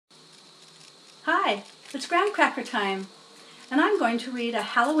Hi, it's GramcrackerTime, and I'm going to read a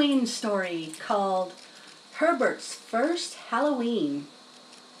Halloween story called Herbert's First Halloween.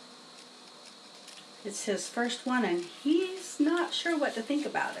 It's his first one, and he's not sure what to think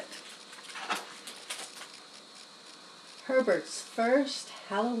about it. Herbert's First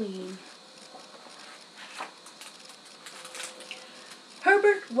Halloween.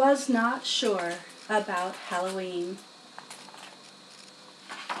 Herbert was not sure about Halloween.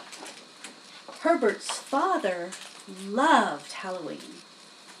 Herbert's father loved Halloween.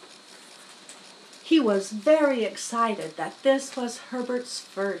 He was very excited that this was Herbert's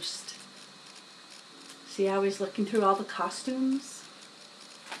first. See how he's looking through all the costumes?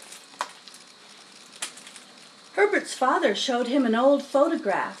 Herbert's father showed him an old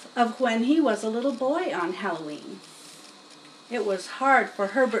photograph of when he was a little boy on Halloween. It was hard for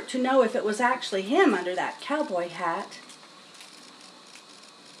Herbert to know if it was actually him under that cowboy hat.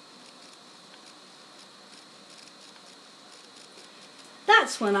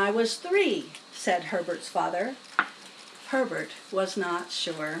 "That's when I was 3, said Herbert's father. Herbert was not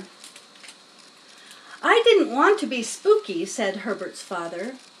sure. "I didn't want to be spooky," said Herbert's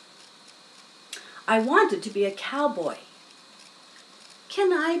father. "I wanted to be a cowboy."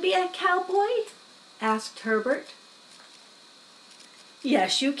 "Can I be a cowboy?" asked Herbert.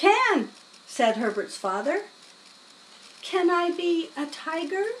 "Yes, you can," said Herbert's father. "Can I be a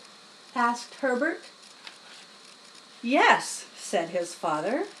tiger?" asked Herbert. "Yes," said his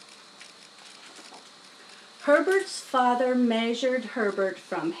father. Herbert's father measured Herbert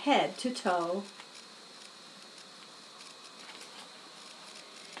from head to toe.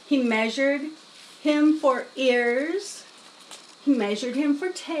 He measured him for ears, he measured him for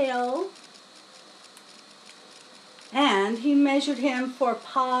tail, and he measured him for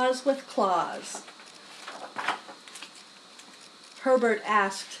paws with claws. Herbert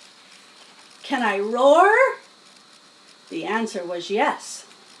asked, "Can I roar?" The answer was yes.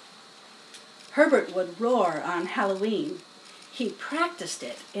 Herbert would roar on Halloween. He practiced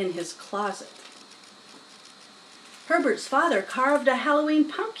it in his closet. Herbert's father carved a Halloween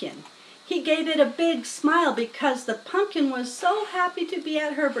pumpkin. He gave it a big smile because the pumpkin was so happy to be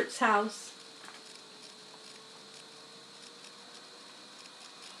at Herbert's house.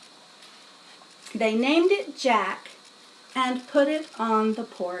 They named it Jack and put it on the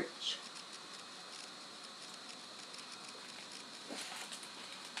porch.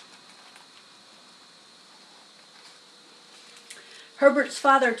 Herbert's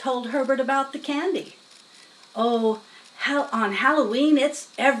father told Herbert about the candy. "Oh, on Halloween it's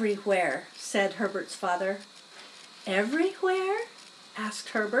everywhere," said Herbert's father. "Everywhere?" asked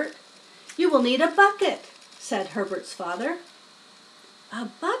Herbert. "You will need a bucket," said Herbert's father. "A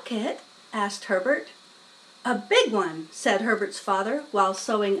bucket?" asked Herbert. "A big one," said Herbert's father while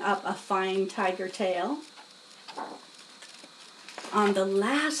sewing up a fine tiger tail. On the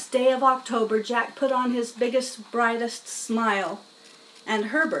last day of October, Jack put on his biggest, brightest smile, and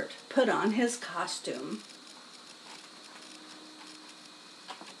Herbert put on his costume.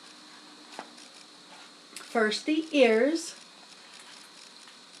 First the ears,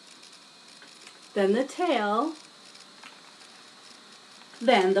 then the tail,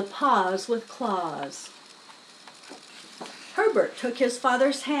 then the paws with claws. Herbert took his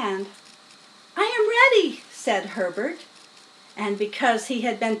father's hand. "I am ready," said Herbert, and because he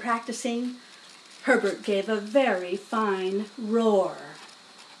had been practicing, Herbert gave a very fine roar.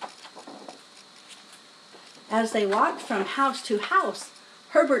 As they walked from house to house,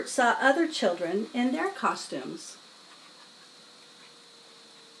 Herbert saw other children in their costumes.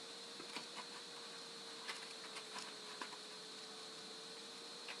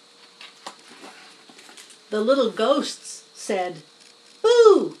 The little ghosts said,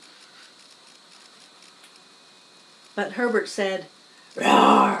 "Boo!" But Herbert said,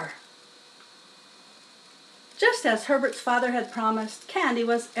 "Roar!" Just as Herbert's father had promised, candy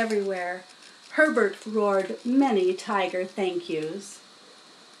was everywhere. Herbert roared many tiger thank yous.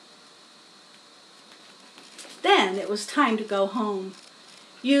 Then it was time to go home.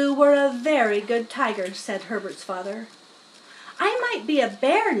 "You were a very good tiger," said Herbert's father. "I might be a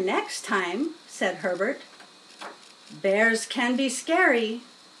bear next time," said Herbert. "Bears can be scary,"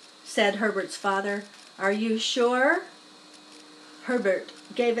 said Herbert's father. "Are you sure?" Herbert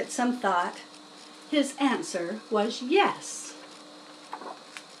gave it some thought. His answer was yes.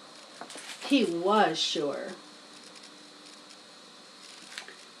 He was sure.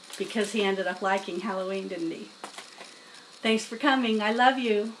 Because he ended up liking Halloween, didn't he? Thanks for coming. I love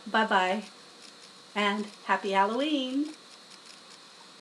you. Bye-bye. And happy Halloween.